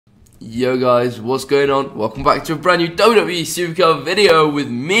Yo guys, what's going on? Welcome back to a brand new WWE Supercard video with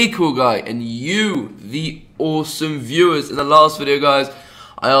me, Cool Guy, and you, the awesome viewers. In the last video, guys,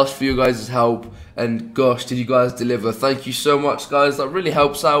 I asked for you guys' help, and gosh, did you guys deliver. Thank you so much, guys. That really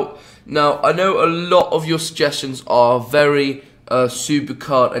helps out. Now, I know a lot of your suggestions are very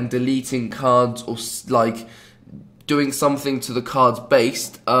Supercard and deleting cards, or like doing something to the cards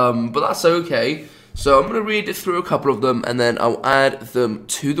based, but that's okay. So I'm going to read through a couple of them, and then I'll add them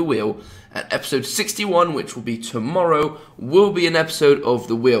to the wheel. And episode 61, which will be tomorrow, will be an episode of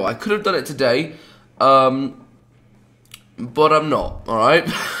the wheel. I could have done it today, but I'm not, alright?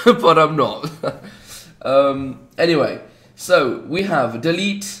 But I'm not. Anyway, so we have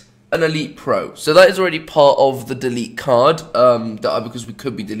delete an Elite Pro. So that is already part of the delete card, because we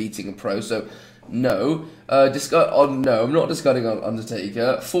could be deleting a Pro, so no. No, I'm not discarding on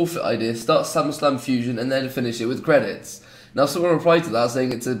Undertaker. Forfeit idea, start SummerSlam Fusion and then finish it with credits. Now someone replied to that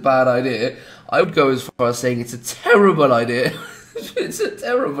saying it's a bad idea. I would go as far as saying it's a terrible idea. It's a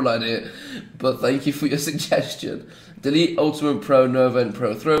terrible idea. But thank you for your suggestion. Delete Ultimate Pro, No Event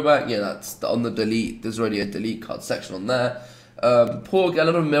Pro Throwback. Yeah, that's on the delete. There's already a delete card section on there. Pour a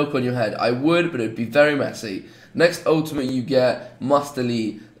gallon of milk on your head. I would, but it'd be very messy. Next Ultimate you get, must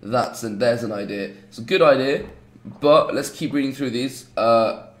delete. There's an idea. It's a good idea, but let's keep reading through these.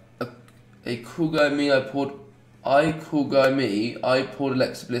 A CoolGuyMe, I poured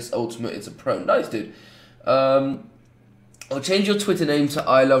Alexa Bliss Ultimate. It's a Pro. Nice, dude. I'll change your Twitter name to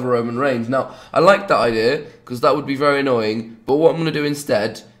I Love Roman Reigns. Now, I like that idea because that would be very annoying. But what I'm gonna do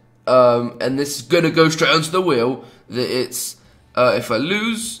instead, and this is gonna go straight onto the wheel. That it's if I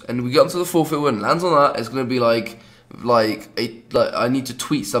lose and we get onto the forfeit one, lands on that, it's gonna be like I need to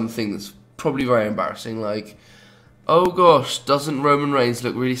tweet something that's probably very embarrassing, like, oh gosh, doesn't Roman Reigns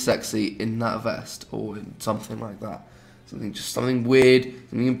look really sexy in that vest, or in something like that, something weird,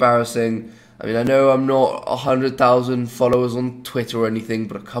 something embarrassing. I mean, I know I'm not 100,000 followers on Twitter or anything,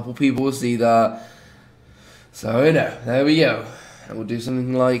 but a couple people will see that, so you know, there we go, and we'll do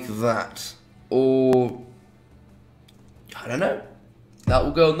something like that, or I don't know. That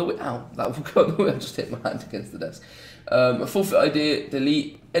will go on the wheel. Ow, that will go on the wheel. I just hit my hand against the desk. A forfeit idea,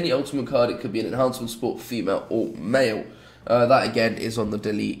 delete any Ultimate card. It could be an enhancement, sport, female, or male. That again is on the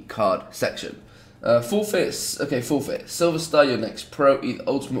delete card section. Forfeits. Okay, forfeit. Silver Star, your next Pro, either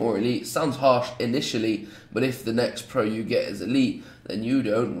Ultimate or Elite. Sounds harsh initially, but if the next Pro you get is Elite, then you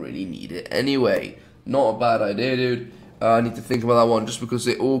don't really need it anyway. Not a bad idea, dude. I need to think about that one just because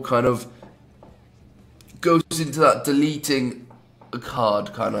it all kind of goes into that deleting a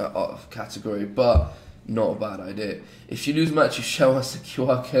card kind of category, but not a bad idea. If you lose a match, you show us a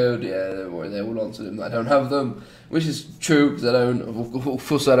QR code. Yeah, don't worry, they will answer them. I don't have them, which is true because I don't. Of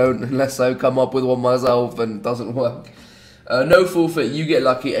course, I don't, unless I come up with one myself and it doesn't work. No forfeit, you get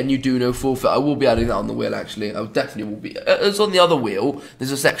lucky, and you do no forfeit. I will be adding that on the wheel. Actually, I definitely will be. As on the other wheel,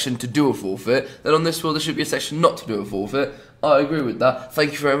 there's a section to do a forfeit. Then on this wheel, there should be a section not to do a forfeit. I agree with that.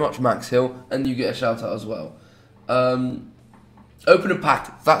 Thank you very much, Max Hill, and you get a shout out as well. Open a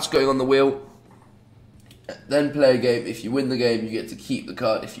pack, that's going on the wheel. Then play a game. If you win the game, you get to keep the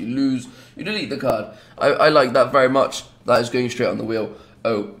card. If you lose, you delete the card. I like that very much. That is going straight on the wheel.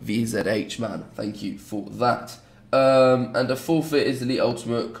 Oh, VZH, man. Thank you for that. And a forfeit is delete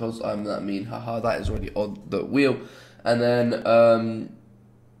Ultimate, because I'm that mean. Haha, that is already on the wheel. And then,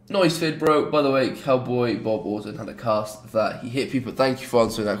 Noise Fid, bro. By the way, Cowboy Bob Orton had a cast that he hit people. Thank you for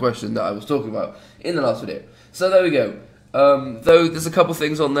answering that question that I was talking about in the last video. So there we go. Though there's a couple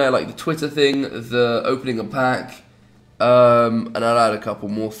things on there, like the Twitter thing, the opening a pack, and I'll add a couple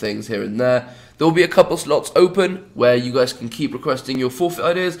more things here and there. There will be a couple slots open where you guys can keep requesting your forfeit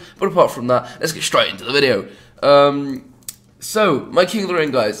ideas, but apart from that, let's get straight into the video. So, my King of the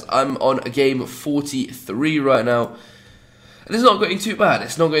Ring, guys, I'm on a game 43 right now, and it's not going too bad.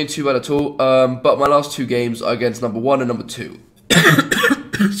 It's not going too bad at all, but my last two games are against number 1 and number 2.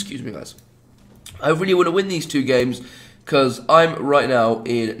 Excuse me, guys. I really want to win these two games, because I'm right now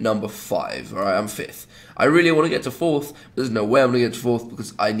in number 5, alright, I'm 5th. I really want to get to 4th, there's no way I'm going to get to 4th,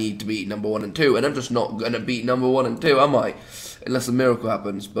 because I need to beat number 1 and 2, and I'm just not going to beat number 1 and 2, am I? Unless a miracle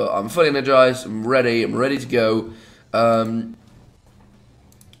happens, but I'm fully energized, I'm ready to go.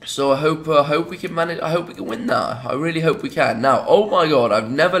 So I hope we can manage, I hope we can win that, I really hope we can. Now, oh my god,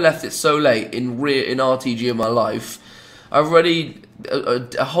 I've never left it so late in RTG in my life. I've already,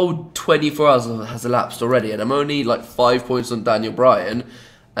 a whole 24 hours has elapsed already, and I'm only like 5 points on Daniel Bryan,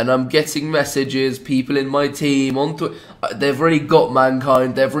 and I'm getting messages, people in my team, they've already got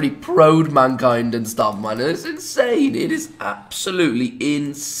Mankind, they've already pro'd Mankind and stuff, man. It's insane, it is absolutely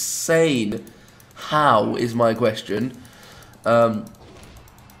insane. How is my question?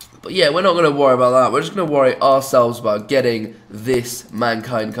 But yeah, we're not going to worry about that. We're just going to worry ourselves about getting this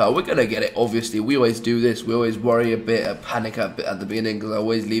Mankind card. We're going to get it, obviously. We always do this. We always worry a bit, panic at the beginning, because I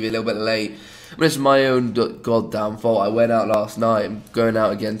always leave it a little bit late. But it's my own goddamn fault. I went out last night. I'm going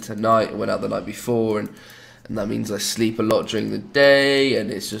out again tonight. I went out the night before, and that means I sleep a lot during the day,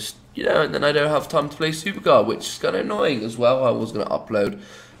 and it's just, you know, and then I don't have time to play Supercard, which is kind of annoying as well. I was going to upload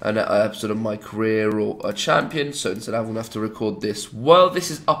an episode of My Career or a Champion, so instead I'm going to have to record this while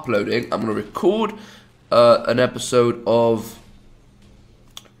this is uploading. I'm going to record an episode of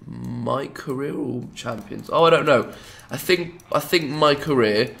My Career or Champions. Oh, I don't know. I think My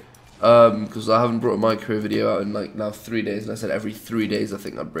Career, because I haven't brought a My Career video out in like now 3 days, and I said every 3 days I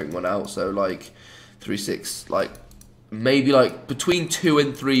think I'd bring one out. So like 3, 6, like maybe like between 2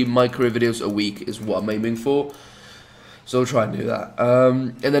 and 3 My Career videos a week is what I'm aiming for. So I'll try and do that.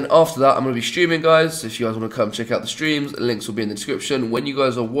 And then after that, I'm going to be streaming, guys. So if you guys want to come check out the streams, links will be in the description. When you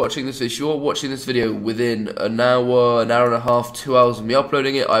guys are watching this, if you're watching this video within an hour and a half, 2 hours of me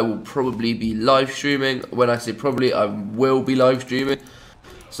uploading it, I will probably be live streaming. When I say probably, I will be live streaming.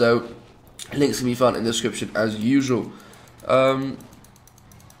 So links can be found in the description as usual. Baron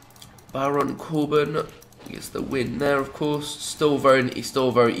Corbin gets the win there, of course. Still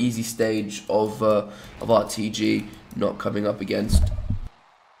a very easy stage of RTG. Not coming up against.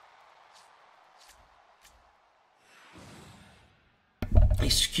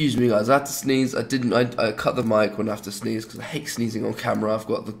 Excuse me, guys. I had to sneeze. I cut the mic when I have to sneeze because I hate sneezing on camera. I've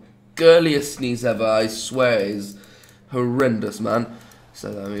got the girliest sneeze ever. I swear it is horrendous, man. So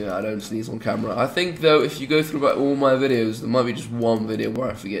I mean, I don't sneeze on camera. I think though, if you go through about all my videos, there might be just one video where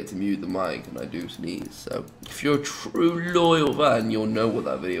I forget to mute the mic and I do sneeze. So if you're a true loyal fan, you'll know what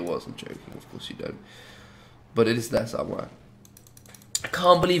that video was. I'm joking. Of course you don't. But it is there somewhere. I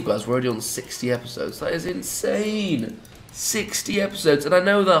can't believe, guys, we're already on 60 episodes. That is insane. 60 episodes. And I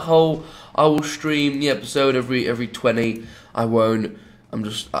know that whole, I will stream the episode every 20. I won't. I'm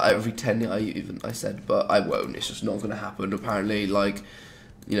just, every 10 I said, but I won't. It's just not going to happen, apparently. Like,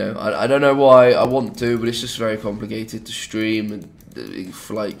 you know, I don't know why I want to, but it's just very complicated to stream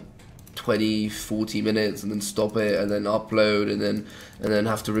for like 20, 40 minutes and then stop it and then upload and then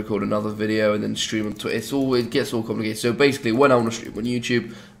have to record another video and then stream on Twitter. It gets all complicated. So basically, when I want to stream on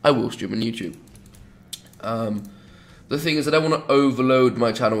YouTube, I will stream on YouTube. The thing is, I don't want to overload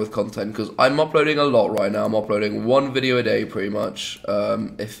my channel with content because I'm uploading a lot right now. I'm uploading 1 video a day pretty much,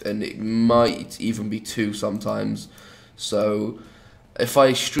 and it might even be 2 sometimes. So if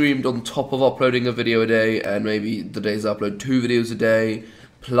I streamed on top of uploading a video a day, and maybe the days I upload 2 videos a day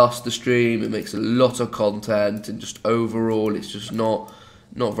plus the stream, it makes a lot of content, and just overall it's just not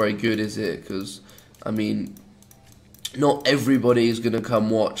very good, is it? Because I mean, not everybody is gonna come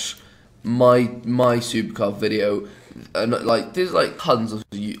watch my Supercard video, and like there's like tons of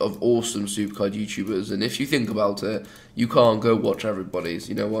awesome Supercard YouTubers, and if you think about it, you can't go watch everybody's,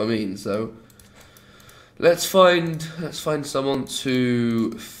 you know what I mean? So let's find someone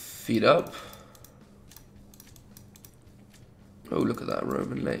to feed up. Oh, look at that,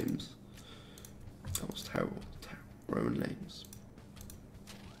 Roman names. That was terrible. Roman names.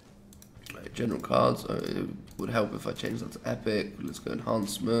 Right, general cards. It would help if I changed that to epic. Let's go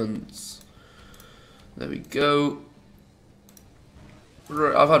enhancements. There we go.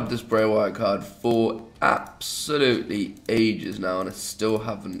 I've had this Bray Wyatt card for absolutely ages now, and I still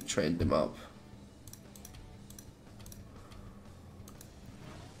haven't trained him up.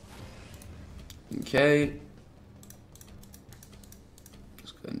 Okay.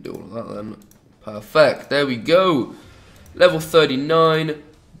 Let's go and do all of that then. Perfect. There we go. Level 39.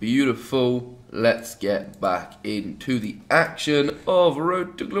 Beautiful. Let's get back into the action of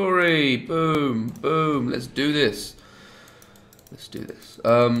Road to Glory. Boom. Boom. Let's do this. Let's do this.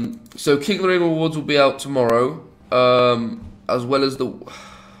 So King of the Ring rewards will be out tomorrow. As well as the...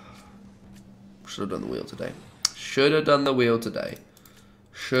 Should have done the wheel today. Should have done the wheel today.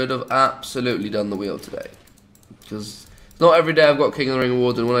 Should have absolutely done the wheel today. Because it's not every day I've got King of the Ring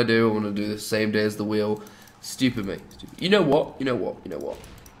awards, and when I do, I want to do the same day as the wheel. Stupid me. Stupid. You know what? You know what? You know what?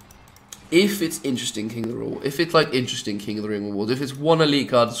 If it's interesting King of the Ring, if it's like interesting King of the Ring awards, if it's 1 elite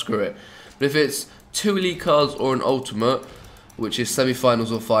card, screw it. But if it's 2 elite cards or an ultimate, which is semi-finals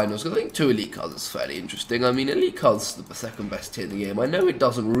or finals, because I think 2 elite cards is fairly interesting. I mean, elite cards is the second best tier in the game. I know it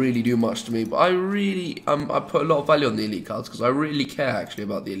doesn't really do much to me, but I really, I put a lot of value on the elite cards because I really care actually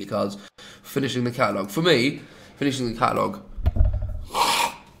about the elite cards. Finishing the catalogue. For me, finishing the catalogue.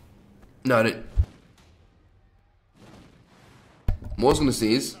 No, I didn't. Was gonna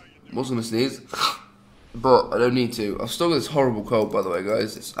sneeze, but I don't need to. I've still got this horrible cold, by the way,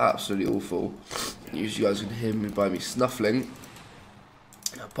 guys. It's absolutely awful. Usually, you guys can hear me by me snuffling.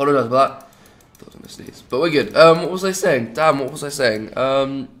 I apologise for that. Thought I was going to sneeze. But we're good. What was I saying? Damn, what was I saying?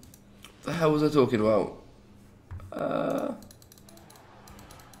 The hell was I talking about?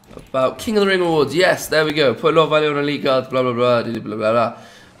 About King of the Ring awards. Yes, there we go. Put a lot of value on elite cards. Blah blah blah. Blah blah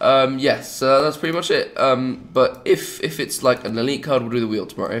blah. Yes, that's pretty much it. But if it's like an elite card, we'll do the wheel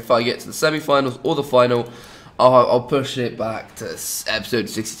tomorrow. If I get to the semi-finals or the final, I'll push it back to episode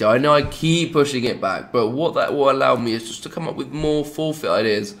 62. I know I keep pushing it back, but what that will allow me is just to come up with more forfeit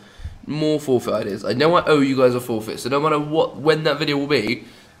ideas. More forfeit ideas. I know I owe you guys a forfeit, so no matter when that video will be,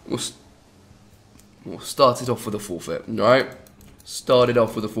 we'll start it off with a forfeit, alright? Start it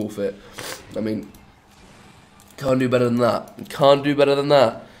off with a forfeit. I mean, can't do better than that. Can't do better than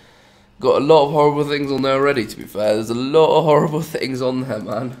that. Got a lot of horrible things on there already, to be fair. There's a lot of horrible things on there,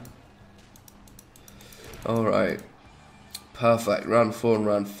 man. Alright. Perfect. Round 4 and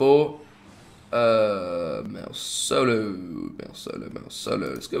round 4. Male solo. Male solo, male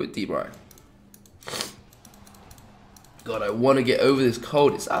solo. Let's go with D-Bry. God, I want to get over this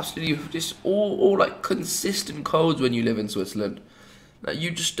cold. It's absolutely just all like consistent colds when you live in Switzerland. Like,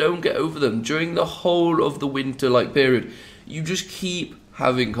 you just don't get over them during the whole of the winter like period. You just keep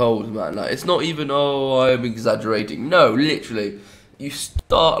having colds, man. Like, it's not even, oh, I'm exaggerating. No, literally, you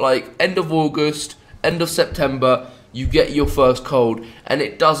start like end of August, end of September, you get your first cold, and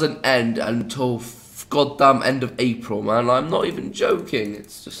it doesn't end until goddamn end of April, man. Like, I'm not even joking.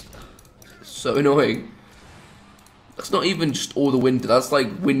 It's just so annoying. That's not even just all the winter. That's like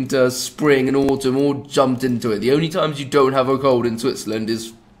winter, spring, and autumn all jumped into it. The only times you don't have a cold in Switzerland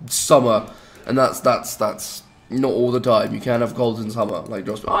is summer, and that's not all the time. You can have colds in summer. Like,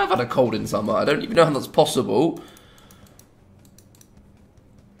 Josh, I've had a cold in summer. I don't even know how that's possible.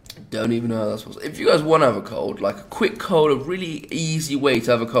 Don't even know how that's possible. If you guys want to have a cold, like a quick cold, a really easy way to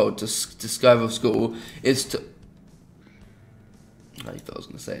have a cold to skive off school is to... Oh, you thought I was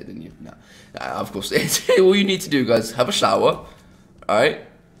going to say it, didn't you? No. Of course, all you need to do, guys, have a shower, alright?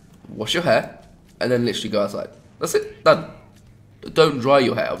 Wash your hair, and then literally go outside. That's it. Done. Don't dry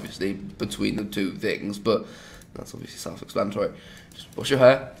your hair, obviously, between the two things, but that's obviously self-explanatory. Just wash your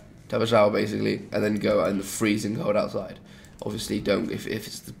hair, have a shower, basically, and then go out in the freezing cold outside. Obviously, don't, if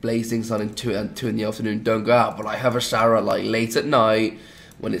it's the blazing sun at 2 in the afternoon, don't go out, but like have a shower like late at night,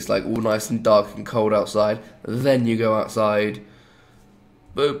 when it's like all nice and dark and cold outside, then you go outside.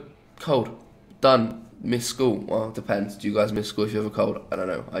 Boom. Cold. Done. Miss school. Well, it depends. Do you guys miss school if you have a cold? I don't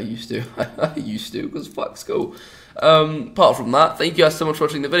know. I used to. I used to, because fuck school. Apart from that, thank you guys so much for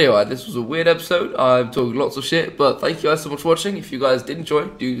watching the video. This was a weird episode. I'm talking lots of shit, but thank you guys so much for watching. If you guys did enjoy,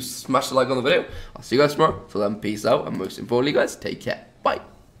 do smash the like on the video. I'll see you guys tomorrow. Till then, peace out, and most importantly, guys, take care. Bye.